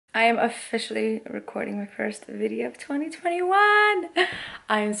I am officially recording my first video of 2021. I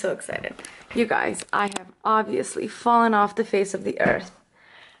am so excited. You guys, I have obviously fallen off the face of the earth.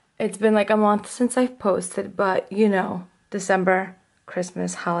 It's been like a month since I've posted, but you know, December,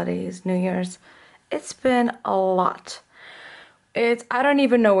 Christmas, holidays, New Year's, it's been a lot. I don't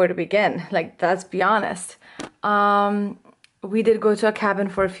even know where to begin. Like, let's be honest. We did go to a cabin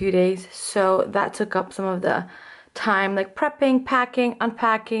for a few days, so that took up some of the time, like prepping, packing,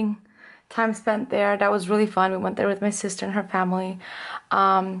 unpacking, time spent there. That was really fun. We went there with my sister and her family.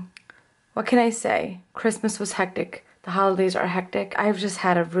 What can I say? Christmas was hectic. The holidays are hectic. I've just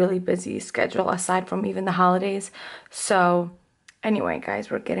had a really busy schedule aside from even the holidays. So anyway, guys,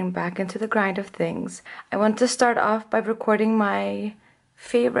 we're getting back into the grind of things. I want to start off by recording my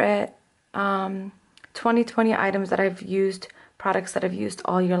favorite 2020 items that I've used, products that I've used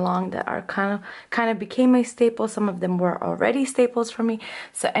all year long that are kind of became my staple. Some of them were already staples for me.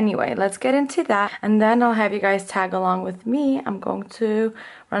 So anyway, let's get into that, and then I'll have you guys tag along with me. I'm going to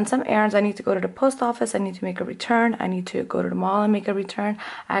run some errands. I need to go to the post office. I need to make a return. I need to go to the mall and make a return.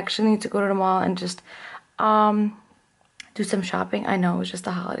 I actually need to go to the mall and just do some shopping. I know it's just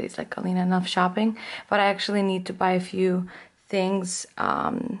the holidays, like Alina, enough shopping, but I actually need to buy a few things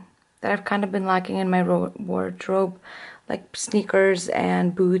that I've kind of been lacking in my wardrobe, like sneakers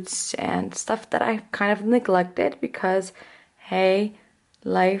and boots and stuff that I've kind of neglected because, hey,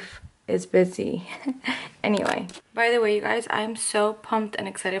 life is busy. Anyway, by the way, you guys, I'm so pumped and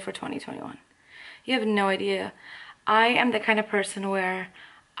excited for 2021. You have no idea. I am the kind of person where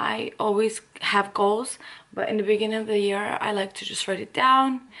I always have goals, but in the beginning of the year, I like to just write it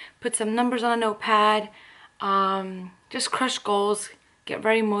down, put some numbers on a notepad, just crush goals, get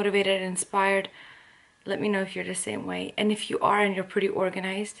very motivated and inspired. Let me know if you're the same way. And if you are and you're pretty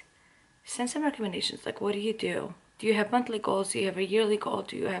organized, send some recommendations. Like, what do you do? Do you have monthly goals? Do you have a yearly goal?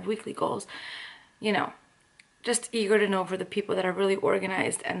 Do you have weekly goals? You know, just eager to know for the people that are really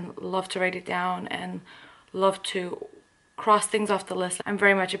organized and love to write it down and love to cross things off the list. I'm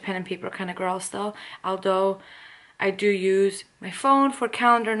very much a pen and paper kind of girl still. Although I do use my phone for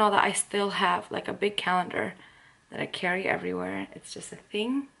calendar and all that, I still have like a big calendar that I carry everywhere. It's just a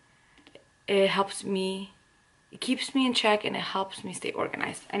thing. It helps me, it keeps me in check, and it helps me stay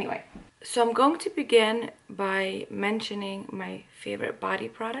organized. Anyway, so I'm going to begin by mentioning my favorite body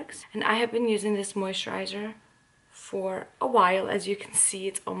products. And I have been using this moisturizer for a while. As you can see,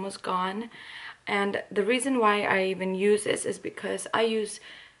 it's almost gone. And the reason why I even use this is because I use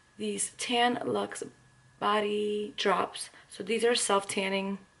these Tan Luxe body drops. So these are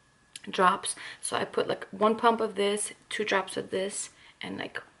self-tanning drops. So I put like 1 pump of this, 2 drops of this, and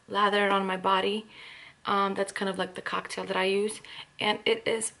like lather it on my body. That's kind of like the cocktail that I use, and it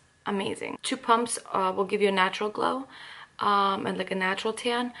is amazing. 2 pumps will give you a natural glow and like a natural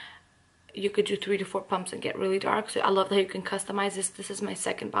tan. You could do 3 to 4 pumps and get really dark. So I love that you can customize this. This is my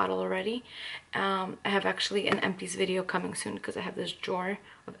second bottle already. I have actually an empties video coming soon because I have this drawer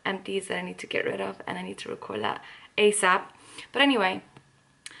of empties that I need to get rid of, and I need to record that ASAP. But anyway,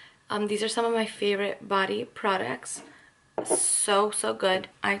 these are some of my favorite body products. So good.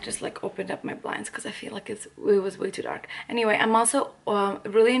 I just like opened up my blinds because I feel like it was way too dark. Anyway, I'm also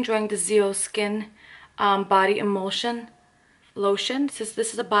really enjoying the Zio Skin body emulsion lotion. This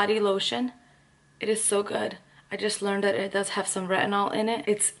is a body lotion. It is so good. I just learned that it does have some retinol in it.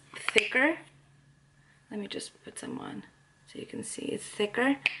 It's thicker. Let me just put some on so you can see. It's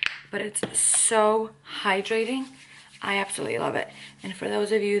thicker, but it's so hydrating. I absolutely love it. And for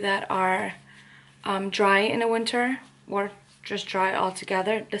those of you that are dry in the winter, or just dry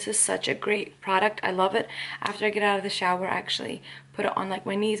altogether, this is such a great product. I love it. After I get out of the shower, I actually put it on like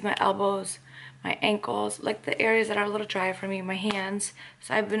my knees, my elbows, my ankles, like the areas that are a little dry for me, my hands.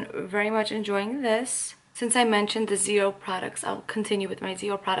 So I've been very much enjoying this. Since I mentioned the Zio products, I'll continue with my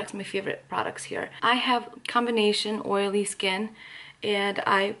Zio products, my favorite products here. I have combination oily skin, and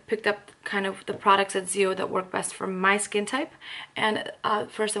I picked up kind of the products at Zio that work best for my skin type. And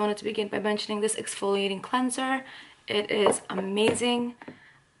first I wanted to begin by mentioning this exfoliating cleanser. It is amazing.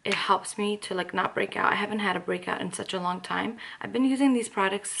 It helps me to like not break out. I haven't had a breakout in such a long time. I've been using these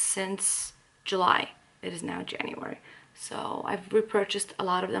products since July. It is now January. So I've repurchased a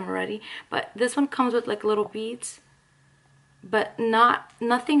lot of them already. But this one comes with like little beads, but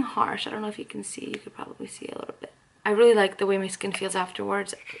nothing harsh. I don't know if you can see. You could probably see a little bit. I really like the way my skin feels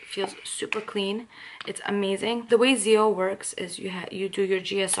afterwards. It feels super clean. It's amazing. The way Zio works is you do your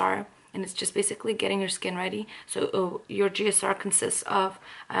GSR, and it's just basically getting your skin ready. So your GSR consists of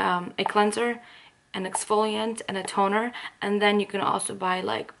a cleanser, an exfoliant and a toner, and then you can also buy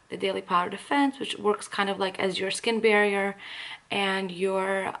like the Daily Powder Defense, which works kind of like as your skin barrier and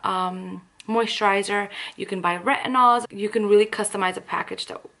your moisturizer. You can buy retinols. You can really customize a package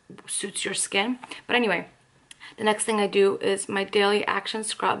that suits your skin. But anyway, the next thing I do is my Daily Action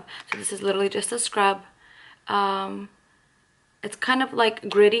Scrub. So this is literally just a scrub. It's kind of like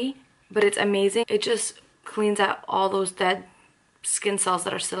gritty, but it's amazing. It just cleans out all those dead skin cells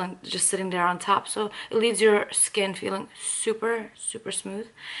that are still just sitting there on top, so it leaves your skin feeling super smooth.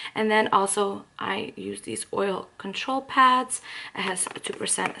 And then also I use these oil control pads. It has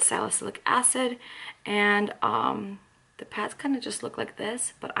 2% salicylic acid, and the pads kind of just look like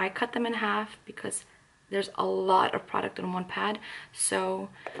this, but I cut them in half because there's a lot of product in one pad. So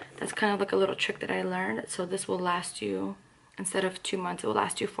that's kind of like a little trick that I learned. So this will last you, instead of 2 months, it will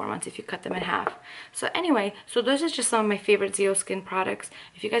last you 4 months if you cut them in half. So anyway, so those are just some of my favorite Zio skin products.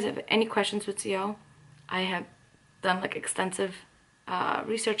 If you guys have any questions with Zio, I have done like extensive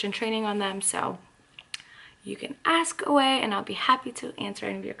research and training on them, so you can ask away and I'll be happy to answer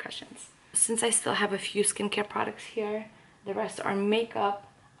any of your questions. Since I still have a few skincare products here, the rest are makeup,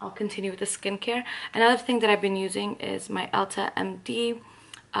 I'll continue with the skincare. Another thing that I've been using is my Ulta MD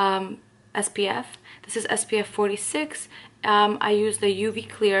SPF. This is SPF 46. I use the UV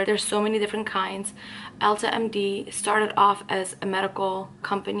Clear. There's so many different kinds. Ulta MD started off as a medical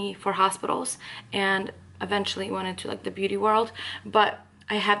company for hospitals and eventually went into like the beauty world, but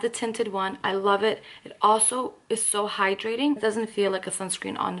I have the tinted one. I love it. It also is so hydrating. It doesn't feel like a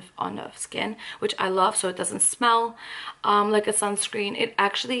sunscreen on the skin, which I love, so it doesn't smell like a sunscreen. It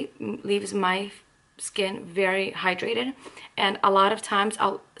actually leaves my skin very hydrated, and a lot of times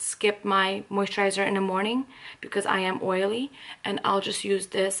I'll skip my moisturizer in the morning because I am oily, and I'll just use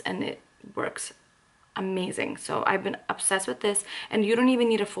this and it works amazing. So I've been obsessed with this, and you don't even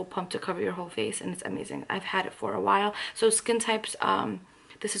need a full pump to cover your whole face, and it's amazing. I've had it for a while. So skin types,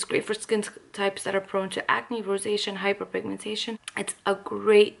 this is great for skin types that are prone to acne, rosacea, hyperpigmentation. It's a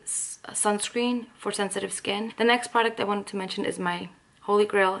great sunscreen for sensitive skin. The next product I wanted to mention is my Holy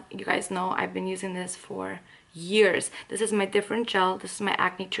Grail. You guys know I've been using this for years. This is my different gel. This is my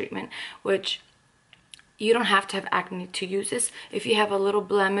acne treatment, which you don't have to have acne to use this. If you have a little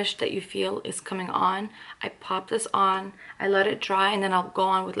blemish that you feel is coming on, I pop this on, I let it dry, and then I'll go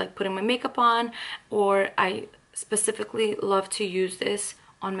on with like putting my makeup on, or I specifically love to use this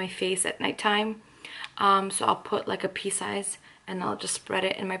on my face at nighttime. So I'll put like a pea size and I'll just spread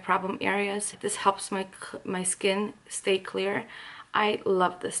it in my problem areas. This helps my skin stay clear. I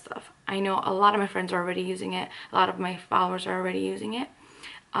love this stuff. I know a lot of my friends are already using it. A lot of my followers are already using it.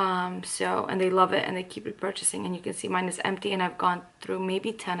 And they love it and they keep repurchasing, and you can see mine is empty, and I've gone through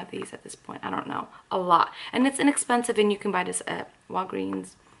maybe 10 of these at this point. I don't know, a lot. And it's inexpensive, and you can buy this at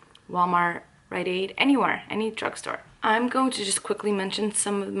Walgreens, Walmart, Rite Aid, anywhere, any drugstore. I'm going to just quickly mention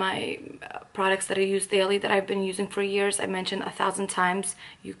some of my products that I use daily that I've been using for years. I mentioned 1,000 times.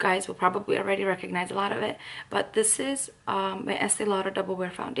 You guys will probably already recognize a lot of it. But this is my Estee Lauder Double Wear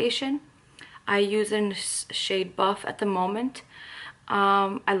Foundation. I use in shade Buff at the moment.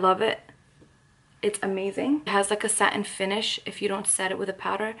 I love it. It's amazing. It has like a satin finish. If you don't set it with a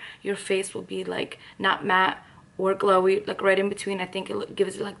powder, your face will be like not matte or glowy, like right in between. I think it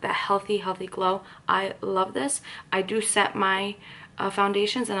gives it like that healthy glow. I love this. I do set my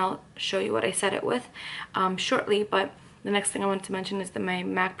foundations, and I'll show you what I set it with shortly. But the next thing I wanted to mention is my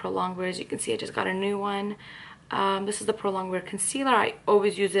MAC Pro Longwear. As you can see, I just got a new one. This is the Pro Longwear Concealer. I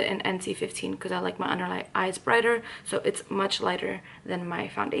always use it in NC15 because I like my under eyes brighter, so it's much lighter than my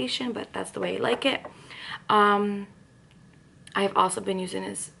foundation, but that's the way I like it. I've also been using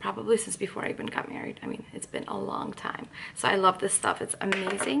this probably since before I even got married. I mean, it's been a long time. So I love this stuff. It's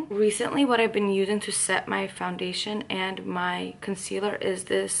amazing. Recently, what I've been using to set my foundation and my concealer is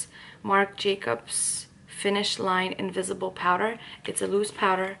this Marc Jacobs Finish Line Invisible Powder. It's a loose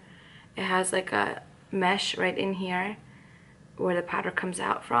powder. It has like a mesh right in here where the powder comes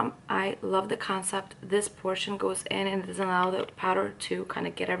out from. I love the concept. This portion goes in and it doesn't allow the powder to kind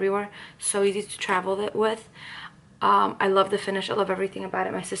of get everywhere. So easy to travel it with. I love the finish. I love everything about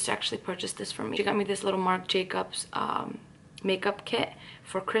it. My sister actually purchased this for me. She got me this little Marc Jacobs makeup kit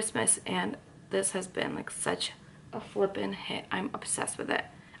for Christmas, and this has been like such a flippin' hit. I'm obsessed with it.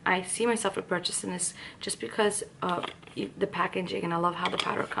 I see myself repurchasing this just because of the packaging, and I love how the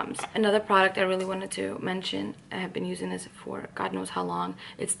powder comes. Another product I really wanted to mention, I have been using this for God knows how long.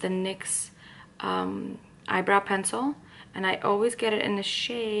 It's the NYX eyebrow pencil, and I always get it in the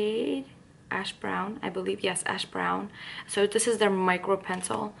shade ash brown, I believe. Yes, ash brown. So this is their micro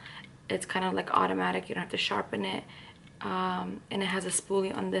pencil. It's kind of like automatic. You don't have to sharpen it, and it has a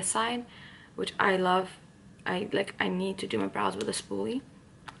spoolie on this side. which I love. I need to do my brows with a spoolie.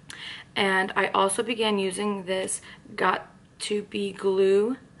 And I also began using this Got To Be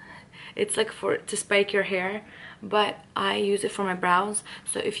glue. It's like to spike your hair, but I use it for my brows.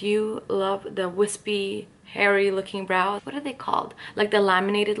 So if you love the wispy, hairy looking brows, what are they called? Like the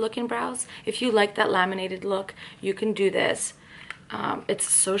laminated looking brows. If you like that laminated look, you can do this. It's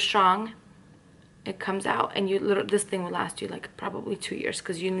so strong. It comes out, and this thing will last you like probably 2 years,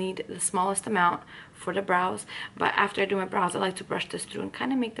 because you need the smallest amount for the brows. But after I do my brows, I like to brush this through and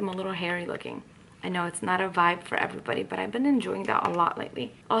kind of make them a little hairy looking. I know it's not a vibe for everybody, but I've been enjoying that a lot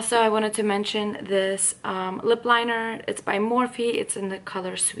lately. Also, I wanted to mention this lip liner. It's by Morphe. It's in the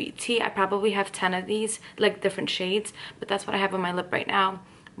color Sweet Tea. I probably have 10 of these, like different shades, but that's what I have on my lip right now.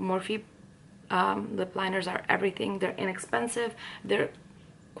 Morphe lip liners are everything. They're inexpensive. Their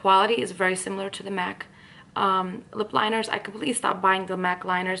quality is very similar to the MAC lip liners. I completely stopped buying the MAC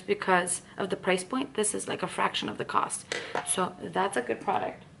liners because of the price point. This is like a fraction of the cost, so that's a good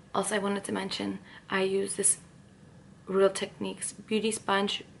product. Also, I wanted to mention I use this Real Techniques beauty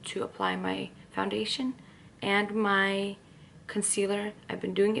sponge to apply my foundation and my concealer. I've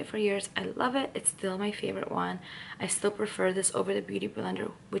been doing it for years. I love it. It's still my favorite one. I still prefer this over the Beauty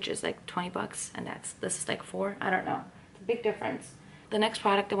Blender, which is like 20 bucks, and this is like 4. I don't know. It's a big difference. The next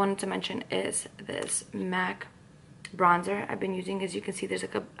product I wanted to mention is this MAC bronzer I've been using. As you can see, there's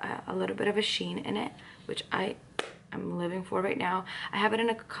like a little bit of a sheen in it, which I'm living for right now. I have it in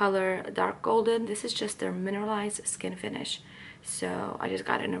a color dark golden. This is just their mineralized skin finish. So I just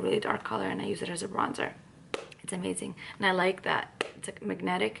got it in a really dark color, and I use it as a bronzer. It's amazing, and I like that it's like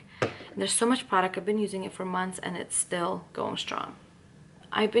magnetic. And there's so much product. I've been using it for months, and it's still going strong.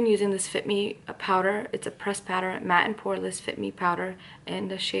 I've been using this Fit Me powder. It's a pressed powder, matte and poreless Fit Me powder in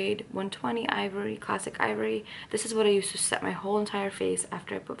the shade 120 Ivory, Classic Ivory. This is what I use to set my whole entire face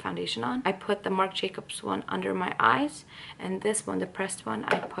after I put foundation on. I put the Marc Jacobs one under my eyes, and this one, the pressed one,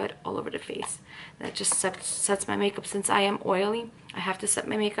 I put all over the face. That just sets my makeup. Since I am oily, I have to set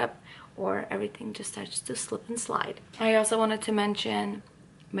my makeup or everything just starts to slip and slide. I also wanted to mention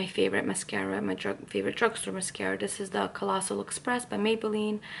my favorite mascara, my favorite drugstore mascara. This is the Colossal Express by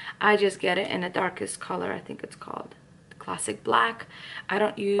Maybelline. I just get it in the darkest color. I think it's called Classic Black. I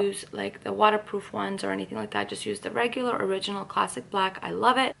don't use like the waterproof ones or anything like that. I just use the regular original Classic Black. I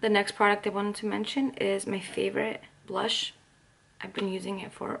love it. The next product I wanted to mention is my favorite blush. I've been using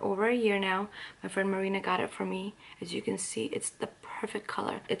it for over a year now. My friend Marina got it for me. As you can see, it's the perfect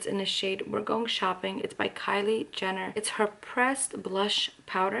color. It's in the shade We're Going Shopping. It's by Kylie Jenner. It's her pressed blush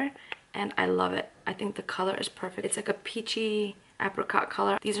powder, and I love it. I think the color is perfect. It's like a peachy apricot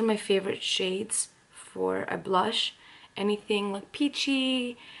color. These are my favorite shades for a blush. Anything like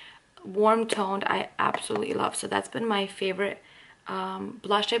peachy, warm toned, I absolutely love. So that's been my favorite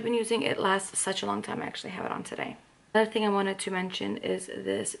blush I've been using. It lasts such a long time. I actually have it on today. Another thing I wanted to mention is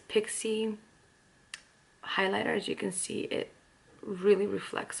this Pixie highlighter. As you can see, it really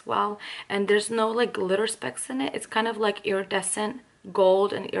reflects well, and there's no like glitter specks in it. It's kind of like iridescent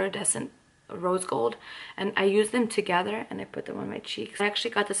gold and iridescent rose gold, and I use them together and I put them on my cheeks. I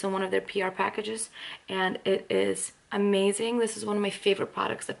actually got this in one of their PR packages, and it is amazing. This is one of my favorite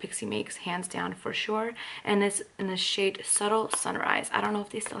products that Pixie makes, hands down for sure, and it's in the shade Subtle Sunrise. I don't know if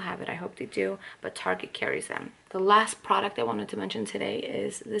they still have it. I hope they do, but Target carries them. The last product I wanted to mention today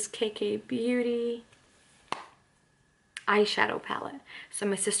is this KK Beauty eyeshadow palette. So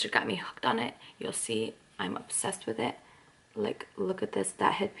my sister got me hooked on it. You'll see I'm obsessed with it. Like, look at this.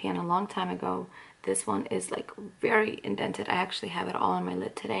 That hit pan a long time ago. This one is like very indented. I actually have it all on my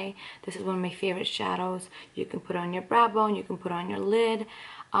lid today. This is one of my favorite shadows. You can put it on your brow bone, you can put it on your lid.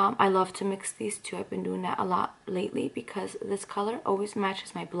 I love to mix these two. I've been doing that a lot lately because this color always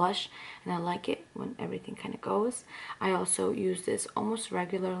matches my blush, and I like it when everything kind of goes. I also use this almost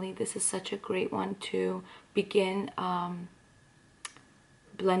regularly. This is such a great one to begin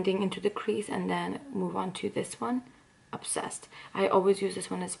blending into the crease and then move on to this one. Obsessed. I always use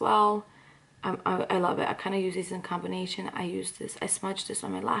this one as well. I love it. I kind of use these in combination. I smudge this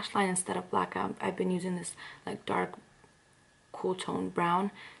on my lash line instead of black. I've been using this like dark cool tone brown,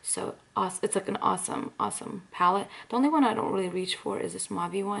 so it's like an awesome palette. The only one I don't really reach for is this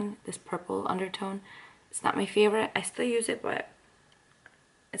mauve one, this purple undertone. It's not my favorite. I still use it, but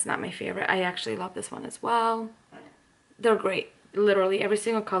it's not my favorite. I actually love this one as well. They're great. Literally every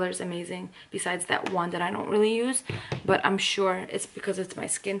single color is amazing besides that one that I don't really use, but I'm sure it's because it's my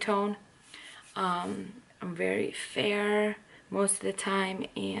skin tone. I'm very fair most of the time,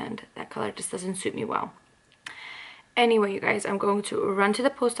 and that color just doesn't suit me well. Anyway, you guys, I'm going to run to the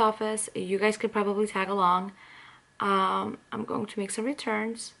post office. You guys could probably tag along. I'm going to make some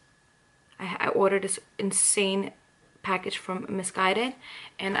returns. I ordered this insane package from Missguided,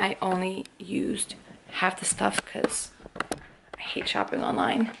 and I only used half the stuff because I hate shopping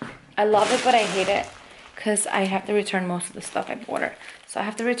online. I love it, but I hate it because I have to return most of the stuff I've ordered. So I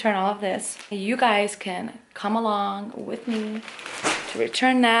have to return all of this. You guys can come along with me to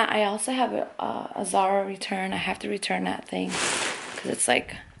return that. I also have a Zara return. I have to return that thing because it's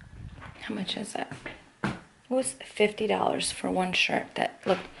like, how much is it? It was $50 for one shirt that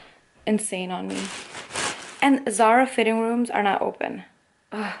looked insane on me. And Zara fitting rooms are not open.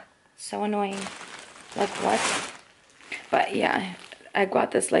 Ugh, so annoying. Like what? But yeah, I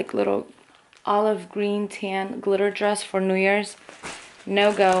got this like little olive green tan glitter dress for New Year's.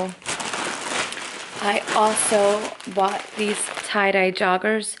 No go. I also bought these tie-dye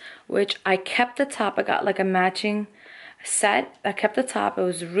joggers, which I kept the top. I got like a matching set. I kept the top. It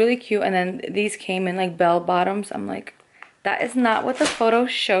was really cute. And then these came in like bell bottoms. I'm like, that is not what the photo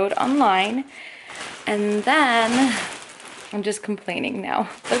showed online. And then I'm just complaining now.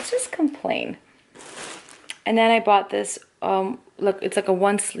 Let's just complain. And then I bought this, look, it's like a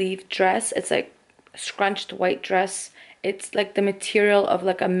one sleeve dress. It's like a scrunched white dress. It's like the material of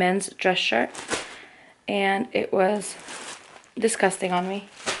like a men's dress shirt. And it was disgusting on me.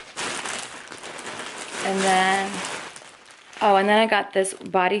 And then, oh, and then I got this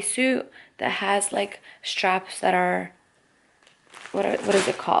bodysuit that has like straps that are, what is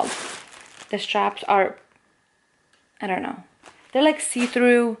it called? The straps are, I don't know. They're like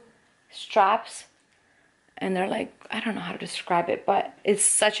see-through straps. And they're like, I don't know how to describe it, but it's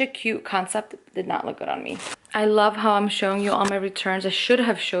such a cute concept. It did not look good on me. I love how I'm showing you all my returns. I should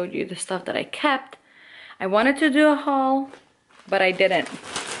have showed you the stuff that I kept. I wanted to do a haul, but I didn't.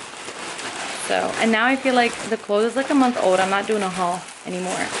 So, and now I feel like the clothes is like a month old. I'm not doing a haul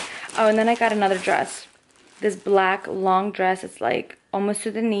anymore. Oh, and then I got another dress. This black long dress. It's like almost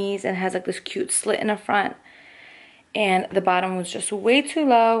to the knees and has like this cute slit in the front. And the bottom was just way too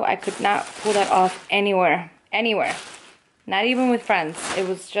low. I could not pull that off anywhere. Anywhere. Not even with friends. It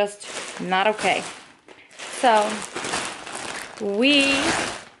was just not okay. So, we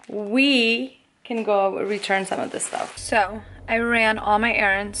can go return some of this stuff. So, I ran all my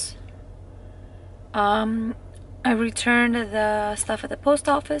errands. I returned the stuff at the post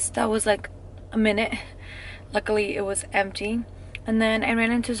office. That was like a minute. Luckily, it was empty. And then I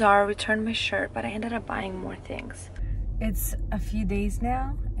ran into Zara, returned my shirt, but I ended up buying more things. It's a few days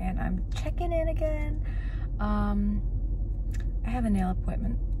now, and I'm checking in again. I have a nail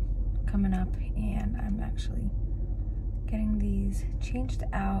appointment coming up, and I'm actually getting these changed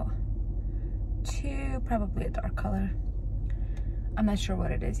out to probably a dark color. I'm not sure what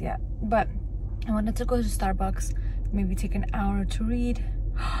it is yet, but I wanted to go to Starbucks, maybe take an hour to read.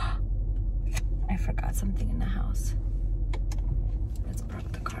 I forgot something in the house. Let's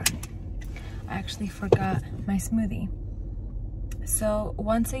park the car. I actually forgot my smoothie. So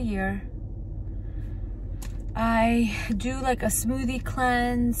once a year, I do like a smoothie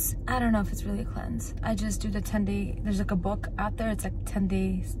cleanse. I don't know if it's really a cleanse. I just do the 10-day, there's like a book out there. It's like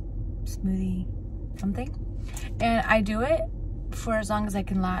 10-day smoothie something. And I do it for as long as I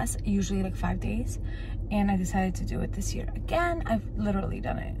can last, usually like 5 days. And I decided to do it this year again. I've literally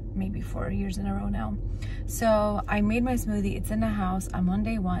done it maybe 4 years in a row now. So I made my smoothie. It's in the house. I'm on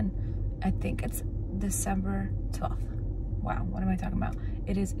day 1. I think it's December 12th. Wow, what am I talking about?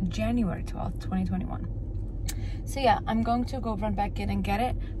 It is January 12th, 2021. So yeah, I'm going to go run back in and get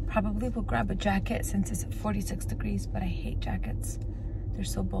it. Probably will grab a jacket since it's 46 degrees, but I hate jackets. They're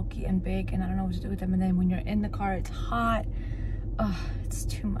so bulky and big, and I don't know what to do with them. And then when you're in the car, it's hot. Ugh, it's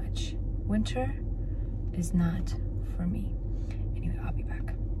too much. Winter is not for me. Anyway, I'll be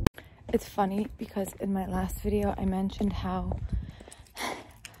back. It's funny because in my last video, I mentioned how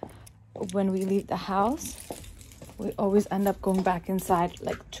when we leave the house, we always end up going back inside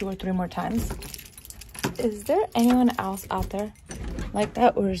like 2 or 3 more times. Is there anyone else out there like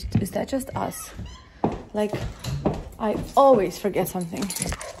that, or is that just us? Like, I always forget something,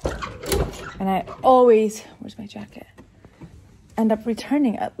 and I always, where's my jacket, end up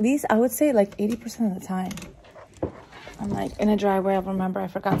returning. At least I would say like 80% of the time. I'm like in a driveway, I'll remember I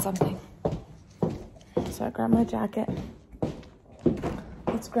forgot something. So I grab my jacket.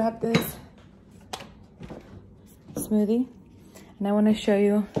 Let's grab this smoothie, and I want to show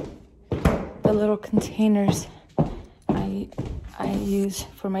you the little containers I use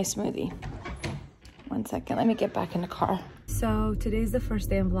for my smoothie. 1 second, let me get back in the car. So today's the first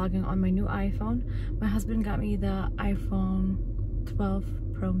day I'm vlogging on my new iPhone. My husband got me the iPhone 12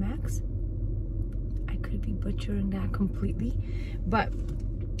 Pro Max. I could be butchering that completely, but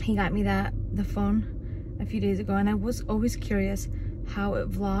he got me the phone a few days ago, and I was always curious how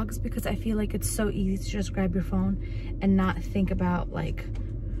it vlogs, because I feel like it's so easy to just grab your phone and not think about like,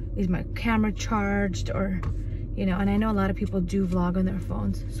 is my camera charged, or you know, and I know a lot of people do vlog on their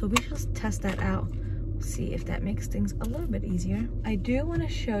phones, so we should test that out, see if that makes things a little bit easier. I do want to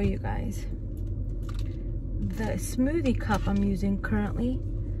show you guys the smoothie cup I'm using currently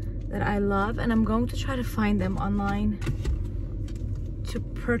that I love, and I'm going to try to find them online to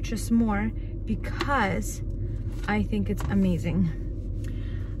purchase more because I think it's amazing.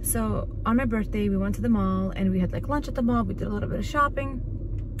 So on my birthday, we went to the mall and we had like lunch at the mall. We did a little bit of shopping.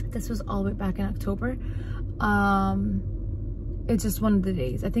 This was all the way back in October. It's just one of the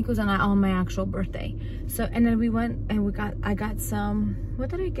days. I think it was on my actual birthday. So, and then we went and I got some, what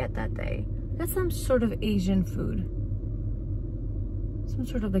did I get that day? I got some sort of Asian food. Some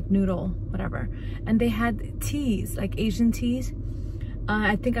sort of like noodle, whatever. And they had teas, like Asian teas.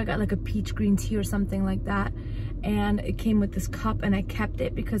 I think I got like a peach green tea or something like that. And it came with this cup, and I kept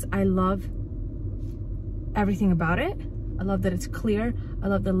it because I love everything about it. I love that it's clear. I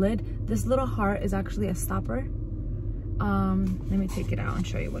love the lid. This little heart is actually a stopper. Let me take it out and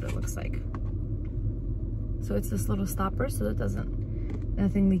show you what it looks like. So it's this little stopper so that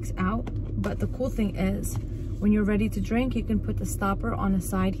nothing leaks out. But the cool thing is, when you're ready to drink, you can put the stopper on the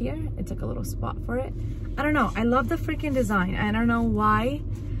side here. It's like a little spot for it. I don't know. I love the freaking design. I don't know why.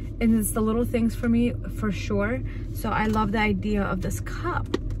 And it's the little things for me, for sure. So I love the idea of this cup.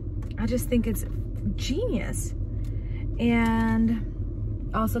 I just think it's genius.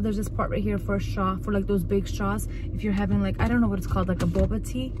 And also there's this part right here for a straw, for like those big straws. If you're having like, I don't know what it's called, like a boba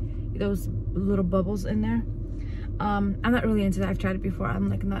tea, those little bubbles in there. I'm not really into that. I've tried it before.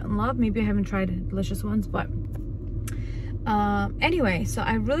 I'm like not in love. Maybe I haven't tried delicious ones, but anyway, so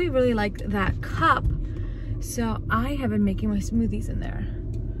I really, really like that cup. So I have been making my smoothies in there.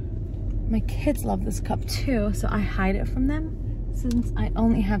 My kids love this cup too, so I hide it from them since I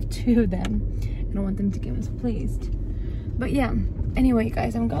only have 2 of them. I don't want them to get misplaced. But yeah, anyway,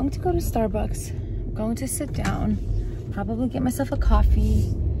 guys, I'm going to go to Starbucks. I'm going to sit down, probably get myself a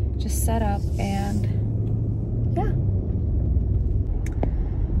coffee, just set up, and yeah.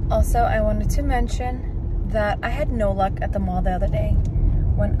 Also, I wanted to mention that I had no luck at the mall the other day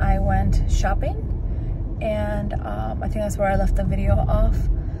when I went shopping, and I think that's where I left the video off.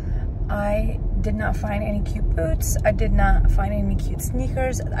 I did not find any cute boots. I did not find any cute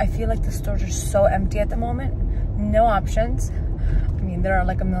sneakers. I feel like the stores are so empty at the moment. No options. I mean, there are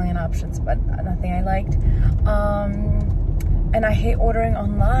like a million options, but nothing I liked. And I hate ordering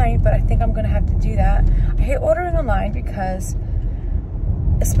online, but I think I'm gonna have to do that. I hate ordering online because,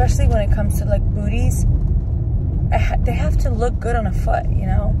 especially when it comes to like booties, they have to look good on a foot, you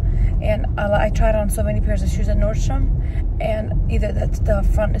know? And I tried on so many pairs of shoes at Nordstrom, and either the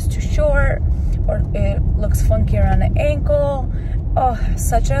front is too short or it looks funky around the ankle. Oh,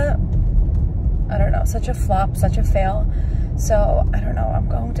 I don't know, such a flop, such a fail. So I don't know, I'm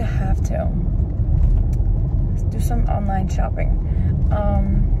going to have to do some online shopping.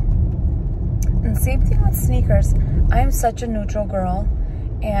 And same thing with sneakers. I'm such a neutral girl,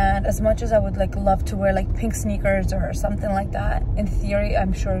 and as much as I would like love to wear like pink sneakers or something like that, in theory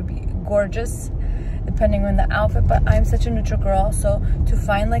I'm sure it would be gorgeous depending on the outfit, but I'm such a neutral girl, so to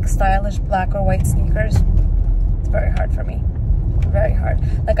find like stylish black or white sneakers, it's very hard for me. Very hard.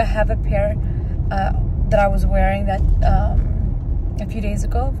 Like I have a pair that I was wearing that a few days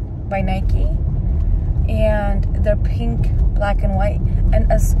ago by Nike, and they're pink, black, and white,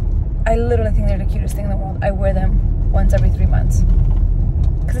 and as I literally think they're the cutest thing in the world. I wear them once every 3 months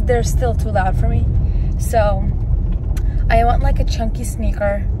because they're still too loud for me. So I want like a chunky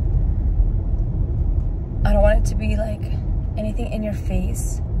sneaker. I don't want it to be like anything in your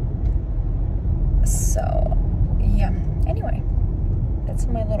face. So yeah, anyway, that's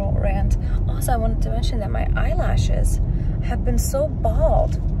my little rant. Also, I wanted to mention that my eyelashes have been so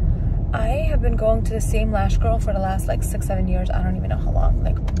bald. I have been going to the same lash girl for the last like 6-7 years. I don't even know how long,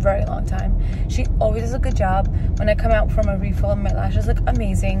 like very long time. She always does a good job. When I come out from a refill, my lashes look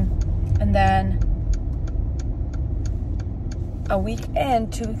amazing. And then a week in,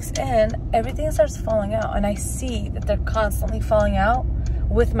 2 weeks in, everything starts falling out. And I see that they're constantly falling out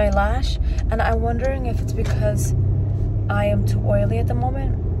with my lash. And I'm wondering if it's because I am too oily at the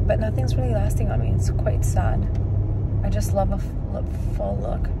moment, but nothing's really lasting on me. It's quite sad. I just love a full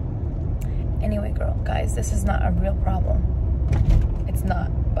look. Anyway, guys, this is not a real problem. It's not,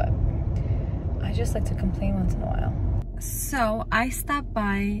 but I just like to complain once in a while. So I stopped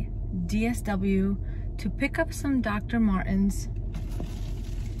by DSW to pick up some Dr. Martens,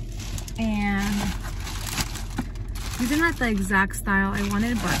 and these are not the exact style I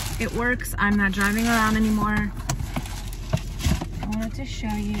wanted, but it works. I'm not driving around anymore. wanted to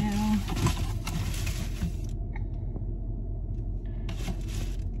show you.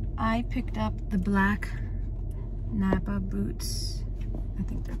 I picked up the black Napa boots. I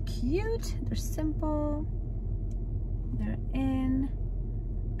think they're cute. They're simple. They're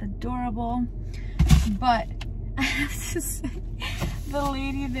adorable. But I have to say, the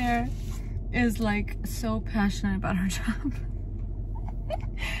lady there is like so passionate about her job.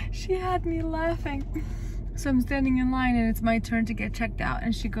 She had me laughing. So I'm standing in line and it's my turn to get checked out,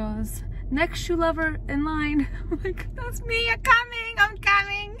 and she goes, "Next shoe lover in line." I'm like, "That's me, I'm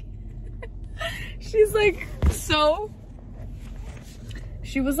coming. She's like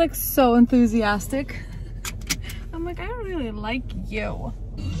she was like so enthusiastic. I'm like, I really like you.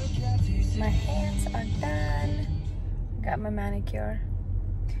 My hands are done. Got my manicure.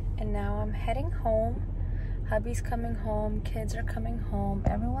 And now I'm heading home. Hubby's coming home, kids are coming home,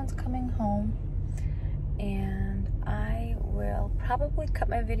 everyone's coming home. And I will probably cut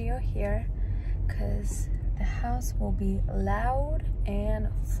my video here because the house will be loud and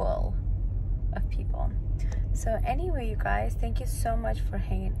full of people. So anyway, you guys, thank you so much for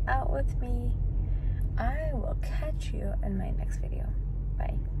hanging out with me. I will catch you in my next video.